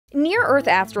Near-Earth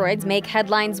asteroids make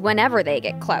headlines whenever they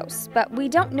get close, but we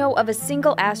don't know of a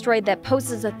single asteroid that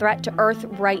poses a threat to Earth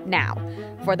right now.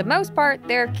 For the most part,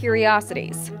 they're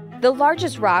curiosities. The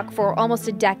largest rock for almost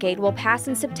a decade will pass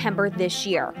in September this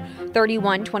year.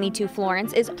 3122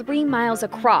 Florence is 3 miles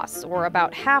across, or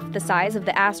about half the size of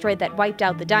the asteroid that wiped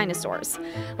out the dinosaurs.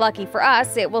 Lucky for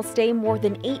us, it will stay more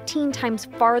than 18 times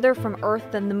farther from Earth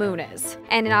than the Moon is.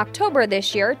 And in October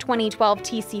this year, 2012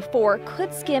 TC4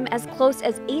 could skim as close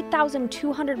as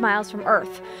 8,200 miles from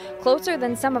Earth, closer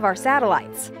than some of our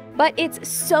satellites. But it's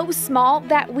so small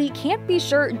that we can't be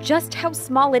sure just how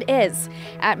small it is.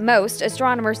 At most,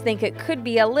 astronomers think it could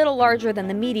be a little larger than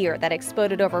the meteor that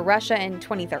exploded over Russia in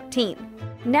 2013.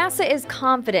 NASA is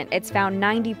confident it's found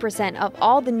 90% of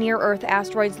all the near-Earth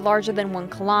asteroids larger than 1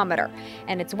 kilometer,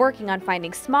 and it's working on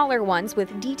finding smaller ones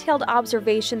with detailed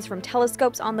observations from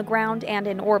telescopes on the ground and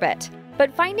in orbit.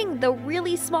 But finding the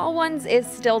really small ones is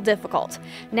still difficult.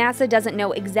 NASA doesn't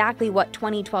know exactly what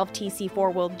 2012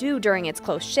 TC4 will do during its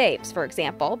close shaves, for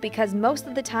example, because most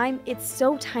of the time it's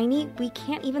so tiny we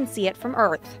can't even see it from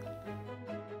Earth.